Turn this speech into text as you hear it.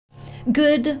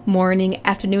Good morning,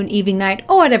 afternoon, evening, night,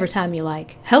 or whatever time you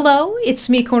like. Hello, it's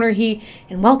me, Konaruhi,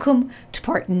 and welcome to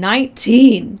part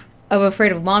 19 of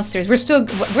Afraid of Monsters. We're still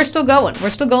going.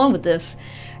 We're still going with this.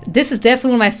 This is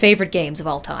definitely one of my favorite games of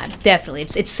all time. Definitely.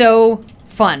 It's so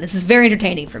fun. This is very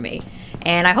entertaining for me.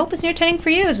 And I hope it's entertaining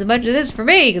for you as much as it is for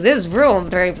me, because it is real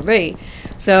entertaining for me.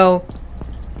 So,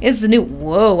 this is a new...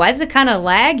 Whoa, why is it kind of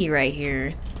laggy right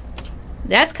here?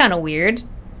 That's kind of weird.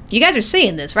 You guys are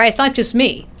seeing this, right? It's not just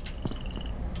me.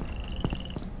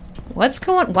 What's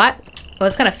going... What? Well,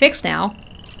 it's kind of fixed now.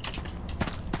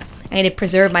 I need to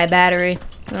preserve my battery.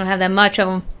 I don't have that much of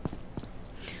them.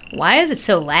 Why is it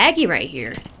so laggy right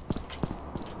here?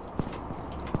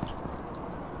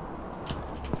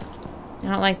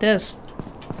 I don't like this.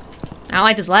 I don't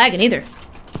like this lagging either.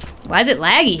 Why is it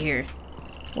laggy here?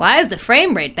 Why is the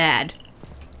frame rate bad?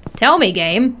 Tell me,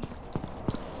 game.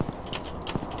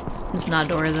 It's not a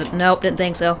door, is it? Nope, didn't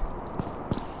think so.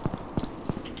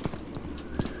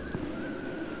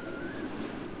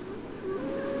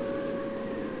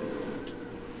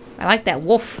 I like that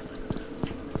wolf.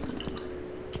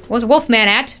 Where's Wolfman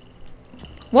at?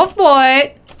 Wolf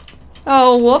boy!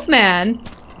 Oh, Wolfman.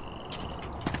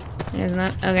 There's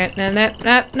not. Okay,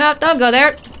 no, don't go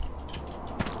there.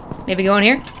 Maybe go in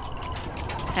here?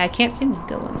 I can't seem to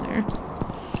go in there.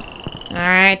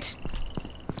 Alright.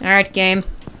 Alright, game.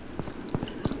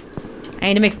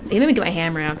 I need to make... Let me get my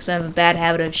hammer out, because I have a bad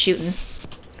habit of shooting.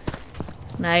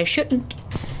 And I shouldn't.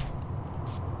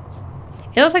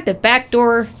 It looks like the back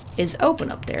door is open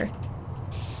up there.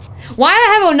 Why do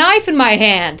I have a knife in my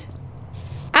hand?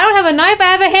 I don't have a knife, I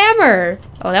have a hammer!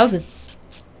 Oh, that was a...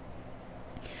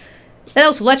 That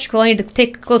was electrical, I need to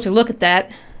take a closer look at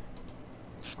that.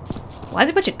 Why is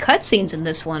there a bunch of cutscenes in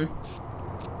this one?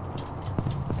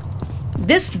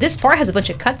 This part has a bunch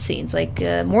of cutscenes, like,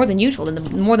 more than usual,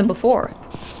 more than before.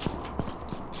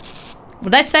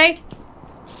 What'd I say?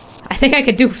 I think I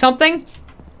could do something?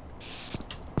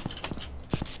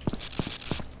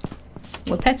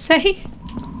 What'd that say?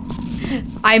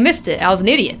 I missed it. I was an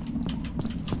idiot.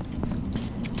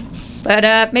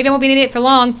 But, maybe I won't be an idiot for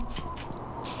long.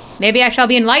 Maybe I shall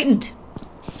be enlightened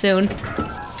soon.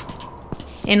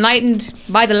 Enlightened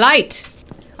by the light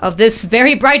of this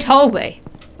very bright hallway.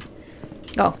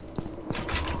 Oh.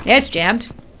 Yeah, it's jammed.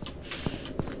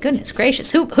 Goodness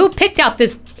gracious. Who picked out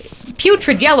this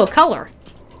putrid yellow color?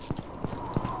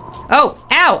 Oh,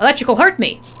 ow! Electrical hurt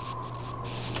me.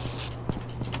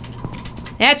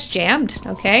 That's jammed.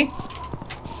 Okay.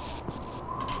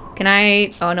 Can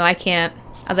I... Oh, no, I can't.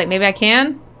 I was like, maybe I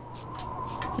can?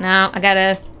 No, I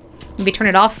gotta maybe turn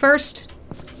it off first.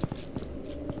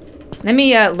 Let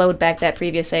me load back that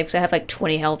previous save, because I have like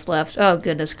 20 health left. Oh,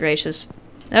 goodness gracious.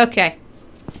 Okay.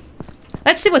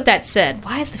 Let's see what that said.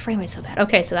 Why is the frame rate so bad?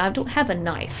 Okay, so I don't have a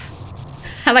knife.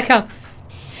 I like how...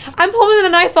 I'm holding the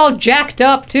knife all jacked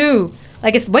up, too.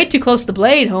 Like, it's way too close to the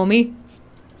blade, homie.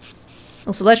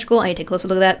 Also electrical. I need to take a closer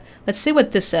look at that. Let's see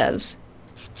what this says.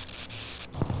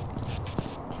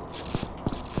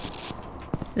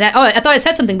 That... Oh, I thought I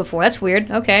said something before. That's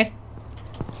weird. Okay.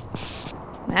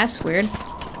 That's weird.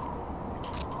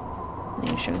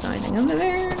 Make sure there's anything under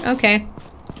there. Okay.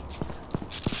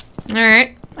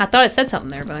 Alright. I thought it said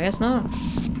something there, but I guess not.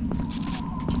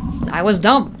 I was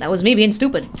dumb. That was me being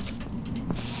stupid.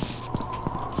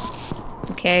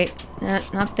 Okay.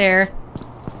 Not there.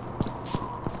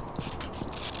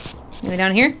 Maybe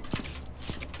down here?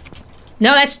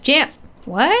 No, that's jam.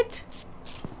 What?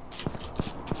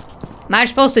 Am I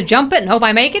supposed to jump it and hope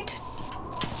I make it?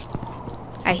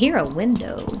 I hear a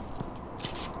window.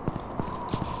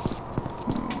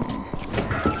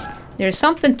 There's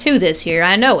something to this here.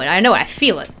 I know it. I know it. I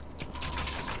feel it.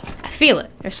 I feel it.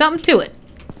 There's something to it.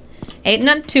 Ain't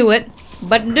nothing to it,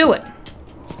 but do it.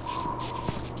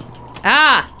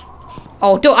 Ah!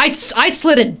 Oh, I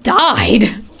slid and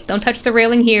died! Don't touch the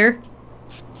railing here.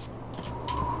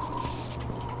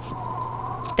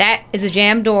 That is a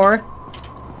jammed door.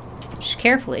 Just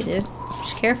carefully, dude.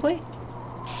 Just carefully.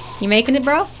 You making it,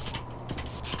 bro?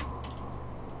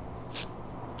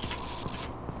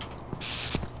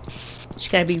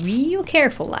 Just gotta be real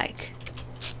careful, like.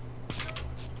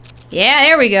 Yeah,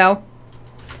 there we go.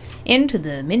 Into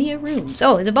the many rooms.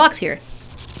 Oh, there's a box here.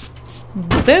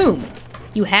 Boom!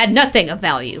 You had nothing of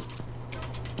value.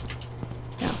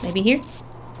 Now, maybe here?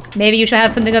 Maybe you shall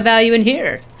have something of value in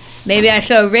here. Maybe I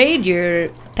shall raid your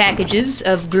packages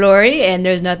of glory and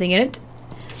there's nothing in it.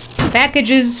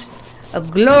 Packages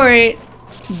of glory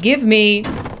give me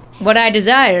what I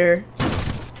desire.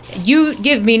 You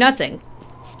give me nothing.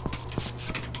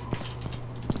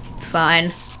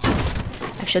 Fine.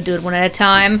 I shall do it one at a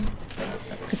time.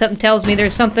 Because something tells me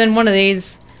there's something in one of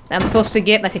these I'm supposed to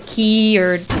get like a key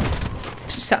or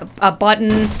a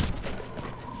button.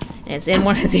 And it's in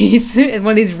one of these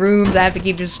rooms I have to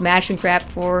keep just smashing crap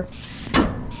for.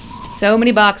 So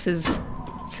many boxes.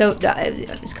 So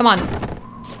come on.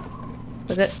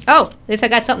 Was it? Oh, at least I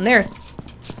got something there.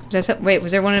 Was there some, wait,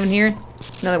 was there one in here?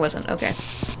 No, there wasn't. Okay.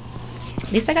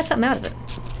 At least I got something out of it.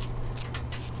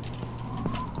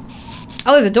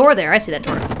 Oh, there's a door there. I see that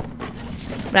door.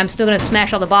 But I'm still gonna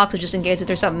smash all the boxes just in case if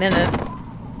there's something in it.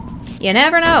 You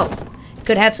never know.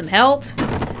 Could have some health.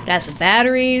 Could have some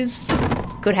batteries.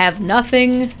 Could have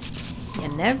nothing. You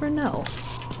never know.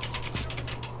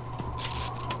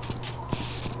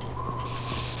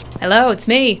 Hello, it's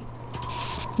me.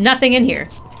 Nothing in here.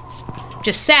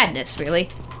 Just sadness, really.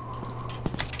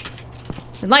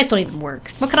 The lights don't even work.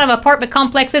 What kind of apartment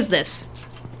complex is this?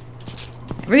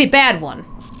 A really bad one.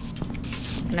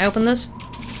 Can I open this?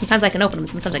 Sometimes I can open them,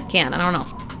 sometimes I can't. I don't know.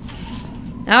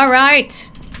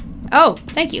 Alright. Oh,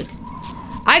 thank you.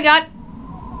 I got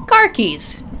car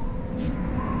keys.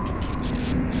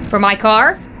 For my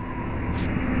car.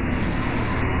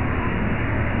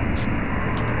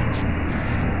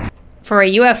 For a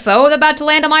UFO that's about to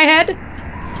land on my head?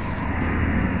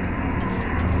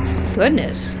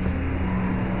 Goodness.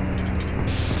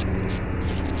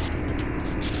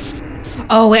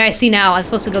 Oh, wait, I see now. I'm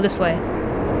supposed to go this way.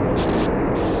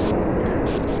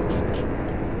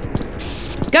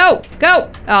 Go!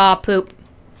 Go! Aw, poop.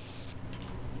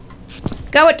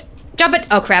 Go it! Jump it!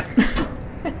 Oh, crap.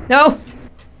 No!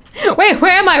 Wait,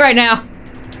 where am I right now?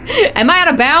 Am I out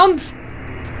of bounds?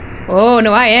 Oh,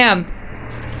 no, I am.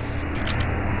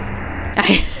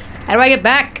 How do I get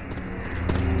back?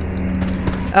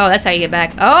 Oh, that's how you get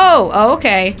back. Oh,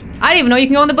 okay. I didn't even know you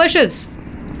can go in the bushes.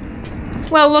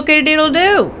 Well, look at it'll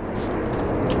do.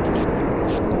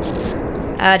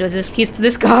 Was this keys to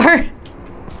this car?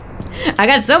 I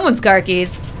got someone's car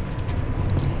keys.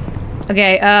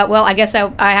 Okay, well, I guess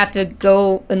I have to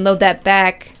go and load that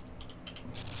back.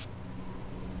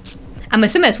 I'm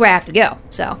assuming that's where I have to go,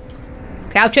 so.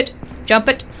 Crouch it, jump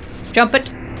it, jump it.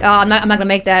 Oh, I'm not gonna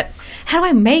make that. How do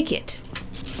I make it?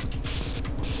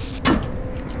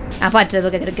 I'm about to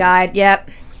look at the guide.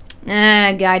 Yep.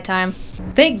 Guide time.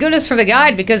 Thank goodness for the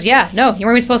guide, because yeah, no, you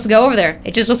weren't even supposed to go over there.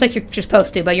 It just looks like you're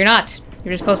supposed to, but you're not.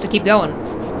 You're just supposed to keep going.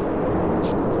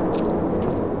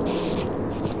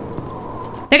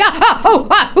 There you go! Oh! Oh!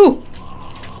 Ah! Ooh!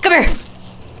 Come here!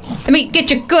 Let me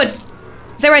get you good!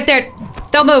 Stay right there!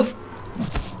 Don't move!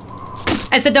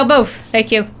 I said don't move!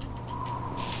 Thank you.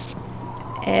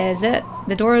 Is it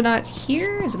the door not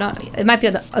here? Is it not? It might be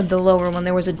the lower one.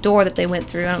 There was a door that they went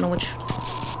through. I don't know which.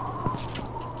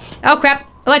 Oh crap!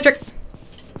 Electric!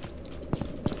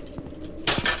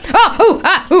 Oh! Ooh!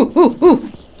 Ah! Ooh! Ooh!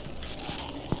 Ooh!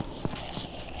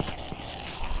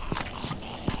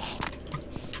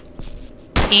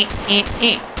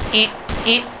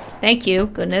 Thank you,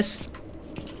 goodness.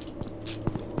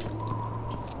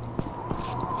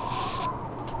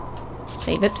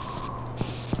 Save it.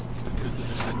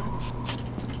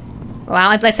 Well, I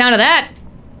like the sound of that.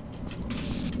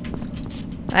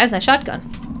 That's a shotgun.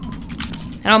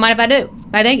 I don't mind if I do.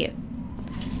 Why, thank you.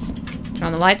 Turn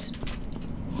on the lights.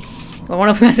 Well, one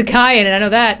of them has a guy in it, I know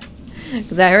that.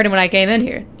 Because I heard him when I came in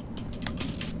here.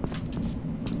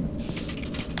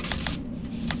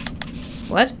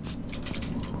 What?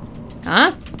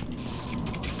 Huh?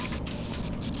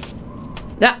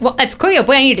 Well, that's clearly a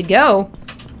way I need to go.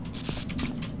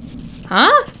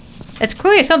 Huh? That's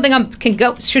clearly something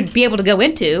should be able to go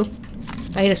into.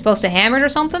 Are you just supposed to hammer it or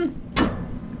something?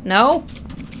 No?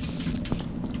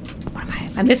 What am I?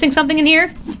 Am I missing something in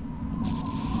here?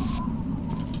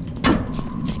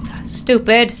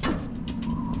 Stupid.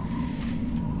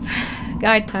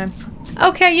 Guide time.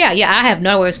 Okay, yeah, I have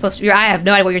no idea what you're supposed to. I have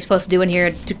no idea what you're supposed to do in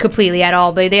here completely at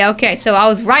all. But okay, so I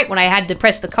was right when I had to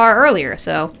press the car earlier.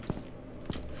 So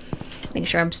making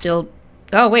sure I'm still.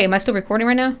 Oh wait, am I still recording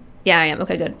right now? Yeah, I am.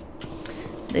 Okay, good.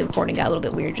 The recording got a little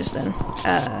bit weird just then.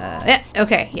 Yeah,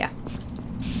 okay, yeah.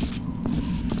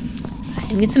 I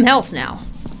do need some health now.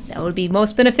 That would be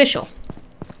most beneficial.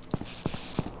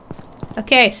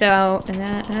 Okay, so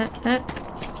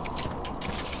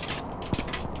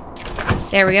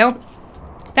there we go.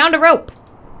 Found a rope.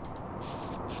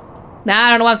 Now I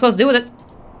don't know what I'm supposed to do with it.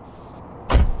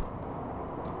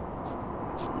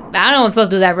 I don't know what I'm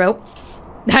supposed to do with that rope.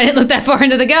 I didn't look that far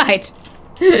into the guide.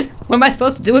 What am I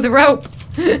supposed to do with the rope?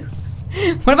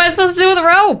 What am I supposed to do with the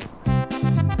rope?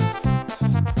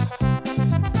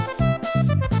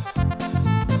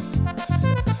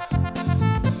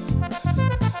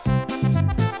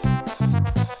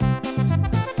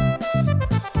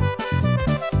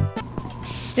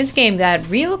 This game got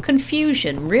real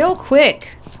confusion real quick.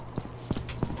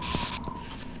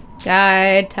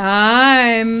 Guide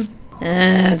time.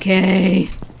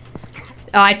 Okay.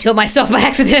 Oh, I killed myself by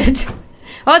accident.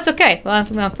 Oh, it's okay. Well,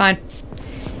 I'm fine.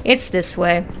 It's this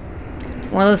way.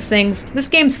 One of those things. This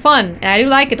game's fun, and I do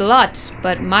like it a lot,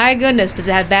 but my goodness, does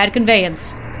it have bad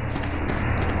conveyance.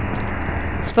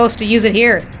 I'm supposed to use it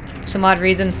here for some odd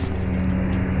reason.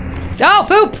 Oh,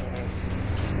 poop!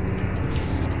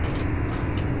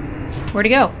 Where'd he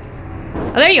go?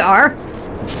 Oh, there you are!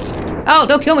 Oh,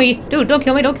 don't kill me! Dude, don't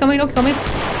kill me, don't kill me, don't kill me!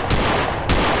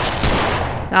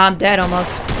 Oh, I'm dead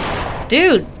almost.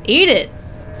 Dude, eat it!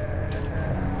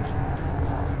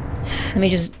 Let me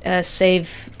just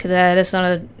save, because that's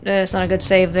not a good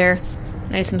save there.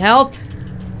 I need some help.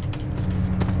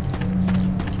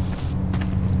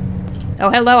 Oh,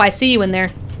 hello, I see you in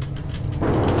there.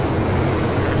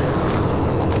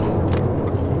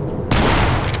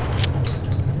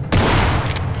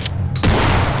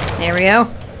 There we go.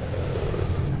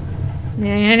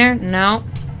 No.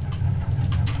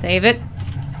 Save it.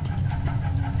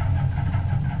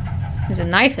 There's a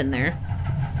knife in there.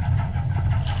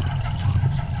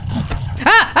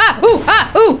 Ah! Ah! Ooh!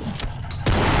 Ah! Ooh!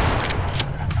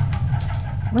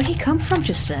 Where'd he come from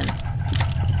just then?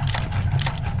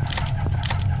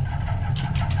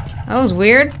 That was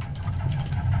weird.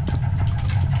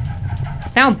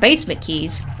 Found basement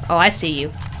keys. Oh, I see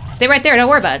you. Stay right there. Don't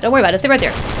worry about it. Don't worry about it. Stay right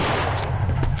there.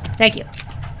 Thank you.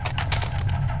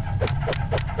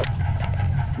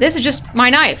 This is just my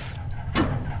knife.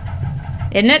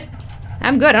 Isn't it?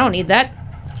 I'm good. I don't need that.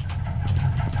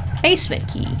 Basement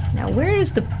key. Now, where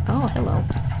is the... Oh, hello.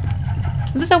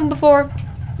 Was this open before?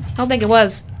 I don't think it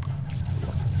was.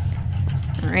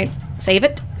 Alright. Save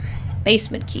it.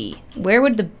 Basement key. Where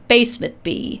would the basement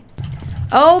be?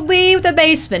 Oh, be the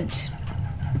basement.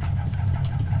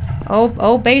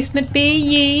 Oh, basement be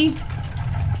ye.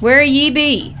 Where ye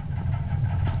be?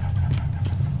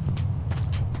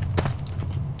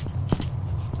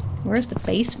 Where's the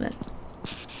basement?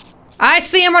 I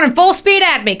see him running full speed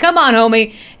at me. Come on,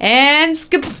 homie. And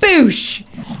skaboosh.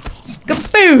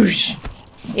 Skaboosh.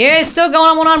 Yeah, he's still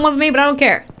going on one-on-one with me, but I don't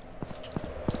care.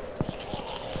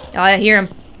 Oh, I hear him.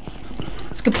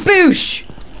 Skaboosh.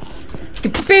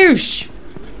 Skaboosh.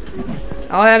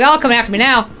 Oh, they're all coming after me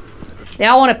now. They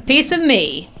all want a piece of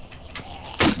me.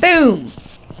 Boom.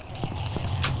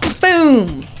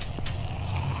 Boom.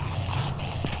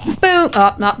 Boom.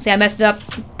 Oh, no, see, I messed it up.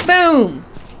 Boom.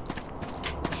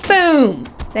 Boom.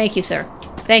 Thank you, sir.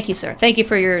 Thank you, sir. Thank you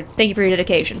for your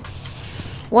dedication.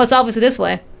 Well, it's obviously this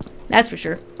way. That's for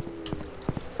sure.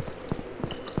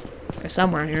 There's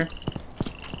somewhere in here.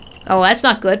 Oh, that's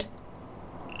not good.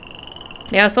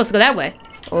 Maybe I was supposed to go that way.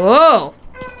 Oh.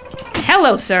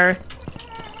 Hello, sir.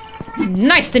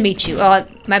 Nice to meet you. Oh,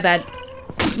 my bad.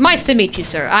 Nice to meet you,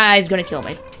 sir. Ah, he's gonna kill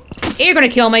me. You're gonna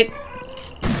kill me.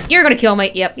 You're gonna kill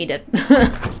me. Yep, he did.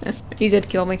 He did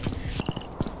kill me.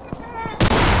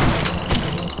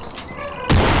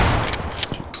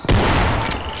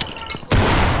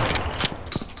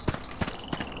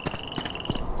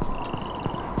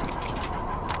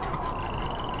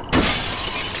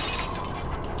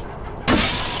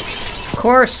 Of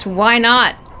course, why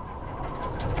not?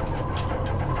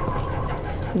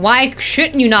 Why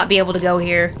shouldn't you not be able to go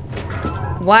here?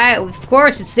 Why? Of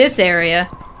course, it's this area.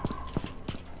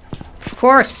 Of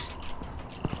course.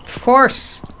 Of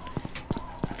course.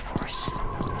 Of course.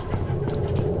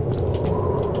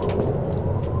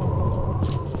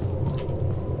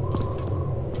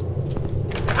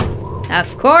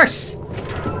 Of course.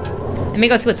 Let me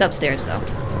go see what's upstairs, though.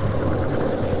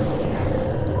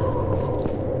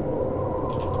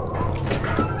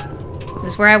 Is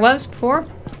this where I was before?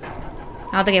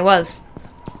 I don't think it was.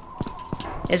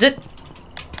 Is it?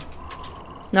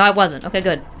 No, it wasn't. Okay,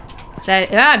 good.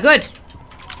 Good!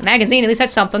 A magazine, at least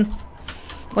that's something.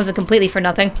 Wasn't completely for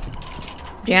nothing.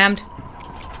 Jammed.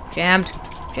 Jammed.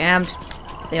 Jammed.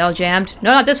 They all jammed.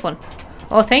 No, not this one.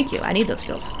 Oh, thank you. I need those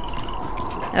skills.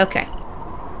 Okay.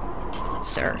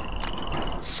 Sir.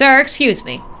 Sir, excuse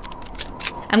me.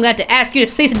 I'm going to have to ask you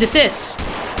to cease and desist.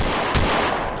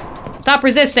 Stop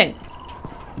resisting.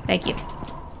 Thank you.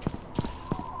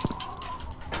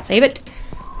 Save it.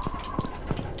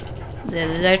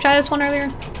 Did I try this one earlier?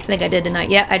 I think I did, didn't I?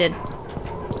 Yeah, I did.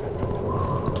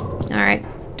 Alright.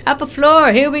 Upper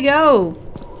floor, here we go.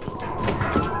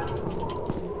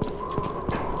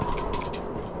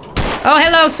 Oh,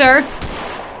 hello, sir.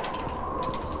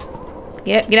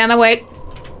 Get out of my way.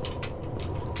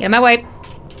 Get out of my way.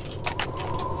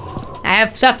 I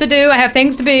have stuff to do. I have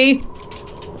things to be.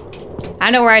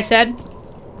 I know where I said.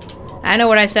 I know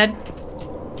what I said.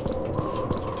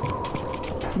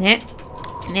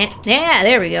 Yeah,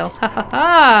 there we go. Ha ha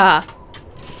ha.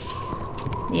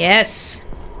 Yes.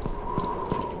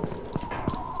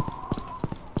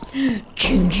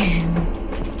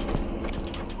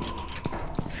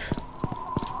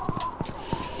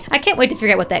 I can't wait to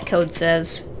figure out what that code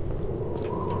says.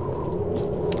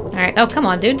 Alright. Oh, come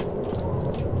on, dude.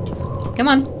 Come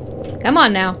on. Come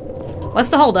on now. What's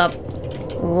the holdup?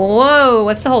 Whoa,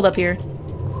 what's the holdup here?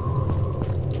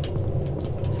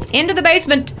 Into the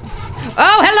basement.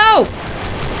 Oh, hello!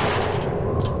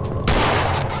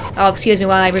 Oh, excuse me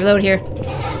while I reload here.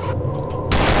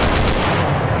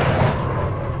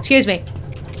 Excuse me.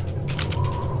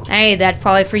 Hey, that's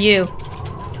probably for you.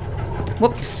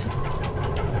 Whoops.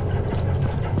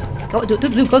 Go, dude,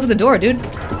 go through the door, dude.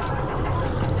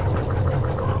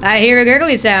 I hear a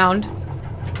gurgly sound.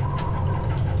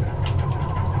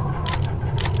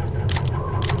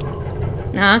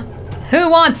 Huh? Who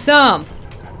wants some?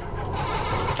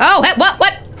 Oh,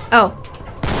 what? Oh.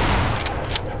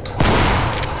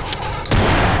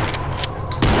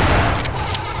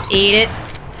 Eat it.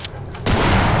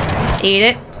 Eat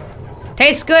it.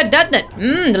 Tastes good, doesn't it?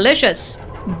 Mmm, delicious.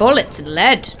 Bullets and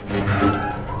lead.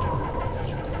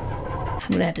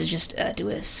 I'm gonna have to just do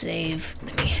a save.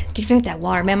 Let me drink that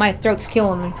water, man. My throat's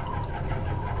killing me.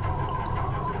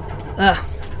 Ugh.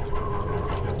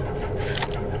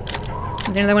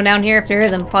 Is there another one down here? If there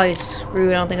is, I'm probably screwed.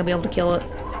 I don't think I'll be able to kill it.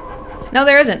 No,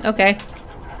 there isn't. Okay.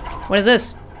 What is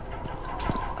this?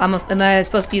 Am I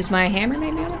supposed to use my hammer,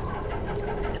 maybe?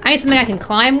 I need something I can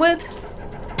climb with?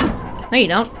 No, you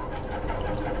don't.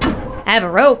 I have a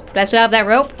rope. Do I still have that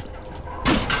rope?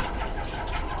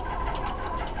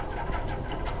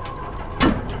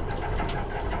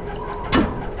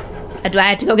 Do I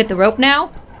have to go get the rope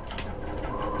now?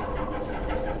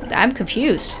 I'm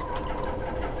confused.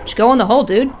 Just go in the hole,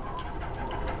 dude.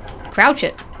 Crouch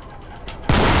it.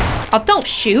 Oh, don't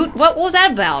shoot! What was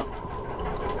that about?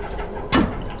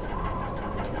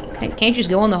 Can't you just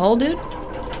go in the hole, dude?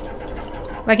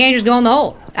 Why can't you just go in the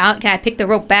hole? Can I pick the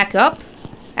rope back up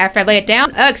after I lay it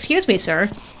down? Excuse me, sir.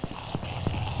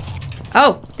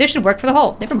 Oh, this should work for the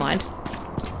hole. Never mind.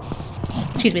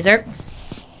 Excuse me, sir.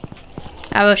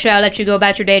 Shall I let you go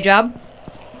about your day job?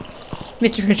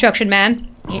 Mr. Construction Man.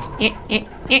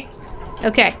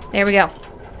 Okay, there we go.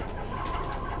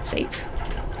 Safe.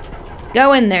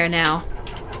 Go in there now.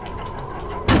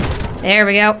 There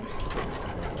we go.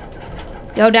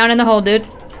 Go down in the hole, dude.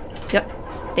 Go.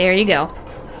 There you go.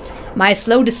 My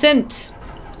slow descent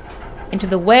into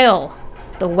the well.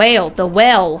 The well.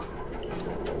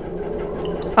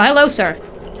 Oh, hello, sir.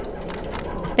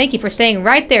 Thank you for staying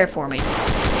right there for me.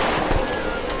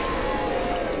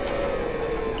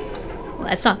 Well,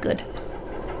 that's not good.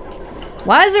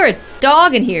 Why is there a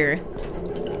dog in here?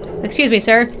 Excuse me,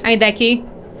 sir. I need that key.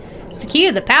 It's the key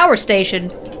to the power station.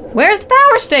 Where's the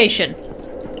power station?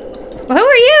 Well, who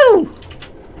are you?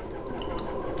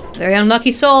 Very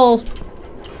unlucky soul.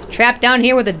 Trapped down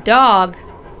here with a dog.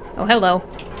 Oh, hello.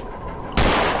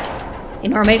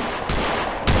 Ignore me.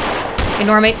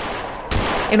 Ignore me.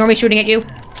 Ignore me shooting at you.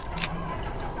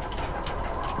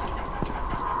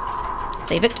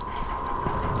 Save it.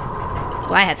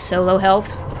 Do I have so low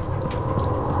health?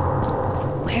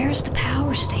 Where's the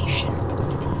power station?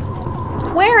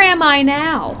 Where am I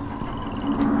now?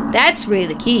 That's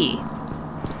really the key.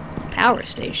 Power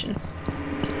station.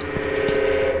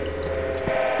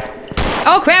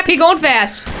 Oh crap, he's going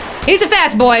fast. He's a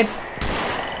fast boy.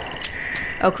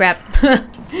 Oh crap.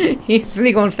 He's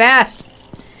really going fast.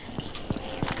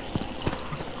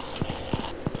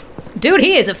 Dude,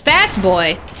 he is a fast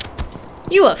boy.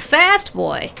 You a fast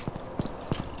boy.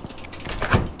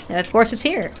 And of course it's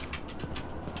here.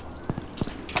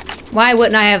 Why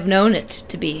wouldn't I have known it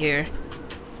to be here?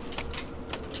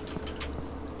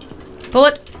 Pull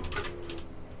it.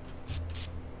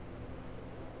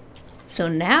 So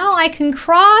now I can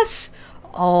cross.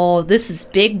 Oh, this is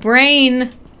big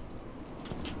brain.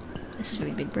 This is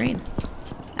really big brain.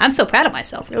 I'm so proud of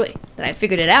myself, really, that I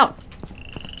figured it out.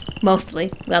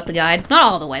 Mostly, without the guide. Not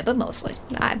all the way, but mostly.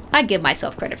 I give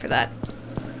myself credit for that.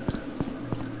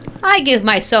 I give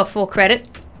myself full credit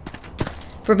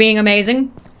for being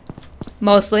amazing.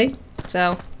 Mostly.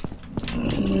 So,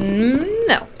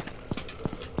 no.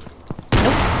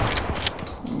 Nope.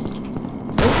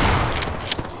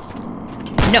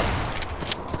 Nope.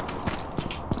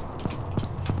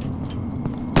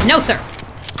 No. No, sir.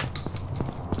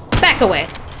 Back away.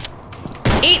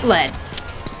 Eat lead.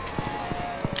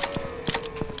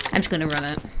 I'm just gonna run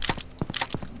it.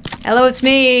 Hello, it's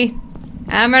me.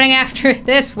 I'm running after it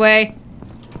this way.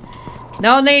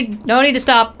 No need to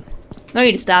stop. No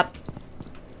need to stop.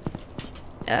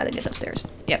 I think it's upstairs.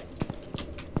 Yep.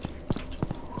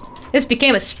 This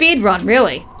became a speed run,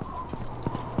 really.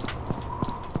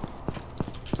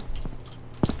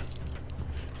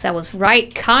 So that was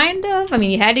right, kind of. I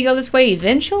mean, you had to go this way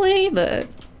eventually, but...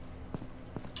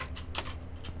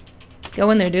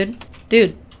 Go in there, dude.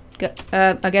 Dude. Go,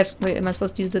 I guess... Wait, am I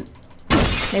supposed to use it?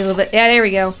 Maybe a little bit. Yeah, there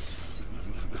we go.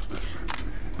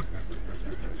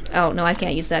 Oh, no, I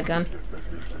can't use that gun.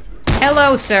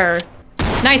 Hello, sir.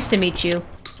 Nice to meet you.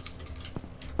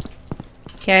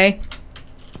 Okay.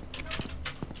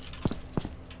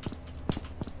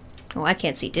 Oh, I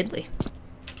can't see diddly.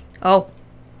 Oh.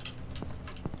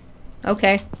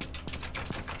 Okay.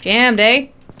 Jammed, eh?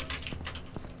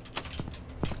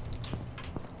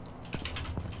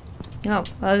 Oh, well,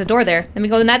 there's a door there. Let me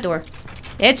go in that door.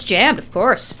 It's jammed, of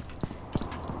course.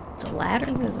 It's a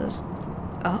ladder? What is this?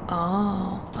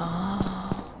 Oh.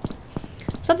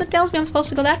 Something tells me I'm supposed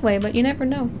to go that way, but you never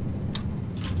know.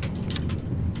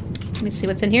 Let me see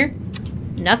what's in here.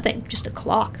 Nothing. Just a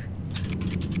clock.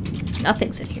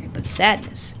 Nothing's in here but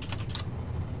sadness.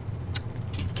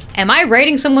 Am I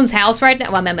raiding someone's house right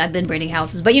now? Well, I've been raiding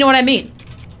houses, but you know what I mean.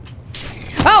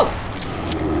 Oh!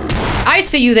 I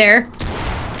see you there.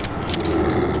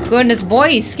 Goodness, boy,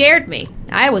 he scared me.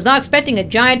 I was not expecting a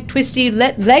giant, twisty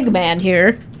leg man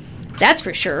here. That's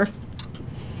for sure.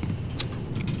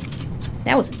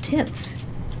 That was intense.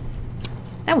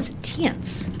 That was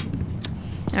intense.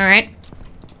 Alright.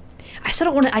 I still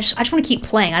don't want to... I just want to keep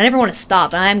playing. I never want to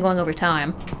stop, and I am going over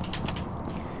time.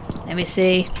 Let me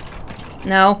see.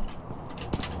 No.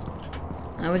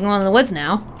 We can go in the woods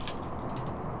now.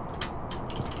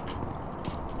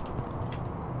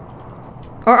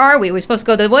 Or are we? Are we supposed to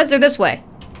go to the woods or this way?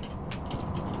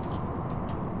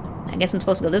 I guess I'm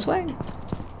supposed to go this way?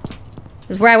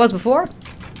 This is where I was before?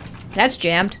 That's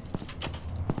jammed.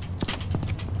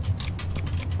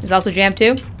 Is also jammed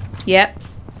too? Yep.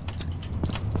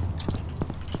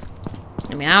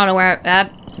 I mean, I don't know where...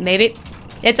 maybe.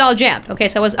 It's all jammed. Okay,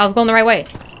 so I was going the right way.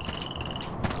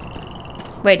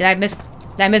 Wait, did I miss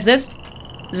this?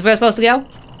 Is this where I'm supposed to go?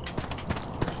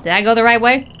 Did I go the right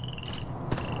way?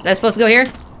 Was I supposed to go here?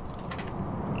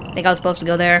 I think I was supposed to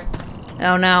go there.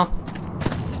 Oh no.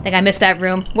 I think I missed that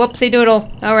room. Whoopsie doodle.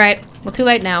 Alright. Well, too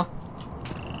late now.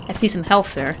 I see some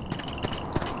health there.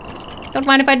 Don't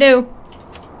mind if I do.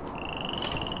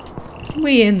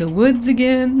 We in the woods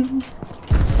again.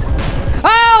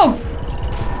 Oh!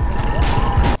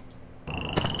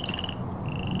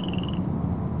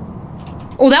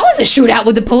 Oh, that was a shootout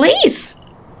with the police!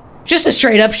 Just a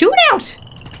straight up shootout!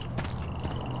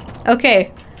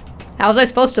 Okay. How was I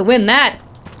supposed to win that?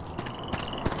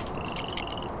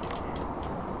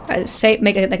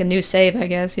 Make it like a new save, I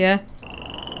guess, yeah.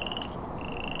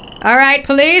 Alright,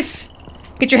 police!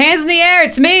 Get your hands in the air,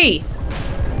 it's me!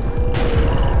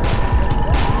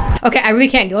 Okay, I really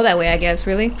can't go that way, I guess,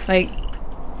 really? Like,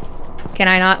 can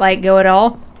I not, like, go at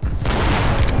all?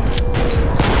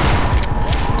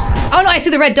 Oh no, I see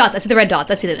the red dots, I see the red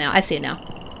dots, I see it now, I see it now.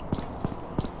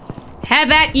 Have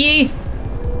at ye!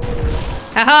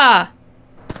 Haha!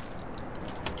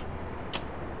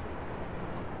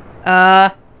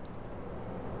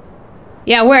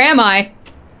 Yeah, where am I?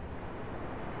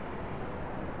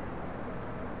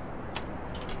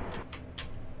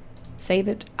 Save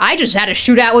it. I just had a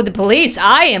shootout with the police.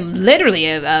 I am literally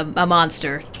a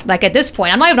monster. Like, at this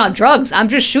point, I'm not even on drugs. I'm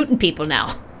just shooting people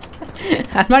now.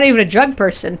 I'm not even a drug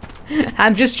person.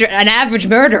 I'm just an average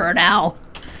murderer now.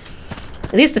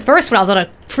 At least the first one, I was on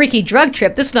a freaky drug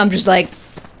trip. This one, I'm just like,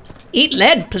 eat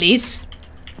lead, please.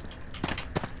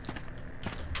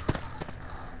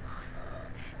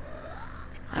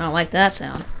 I don't like that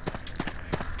sound.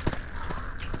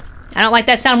 I don't like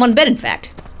that sound one bit, in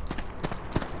fact.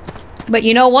 But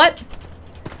you know what?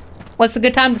 What's a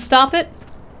good time to stop it?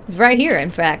 It's right here,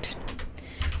 in fact.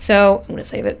 So, I'm gonna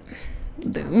save it.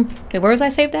 Boom. Okay, where was I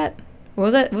saved at? What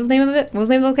was that? What was the name of it? What was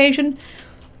the name of the location?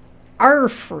 Our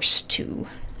first two.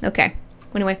 Okay.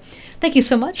 Anyway, thank you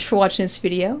so much for watching this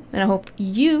video, and I hope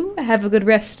you have a good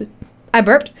rest. I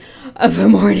burped of a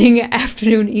morning,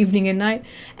 afternoon, evening, and night,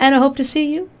 and I hope to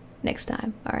see you next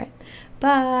time. All right.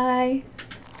 Bye.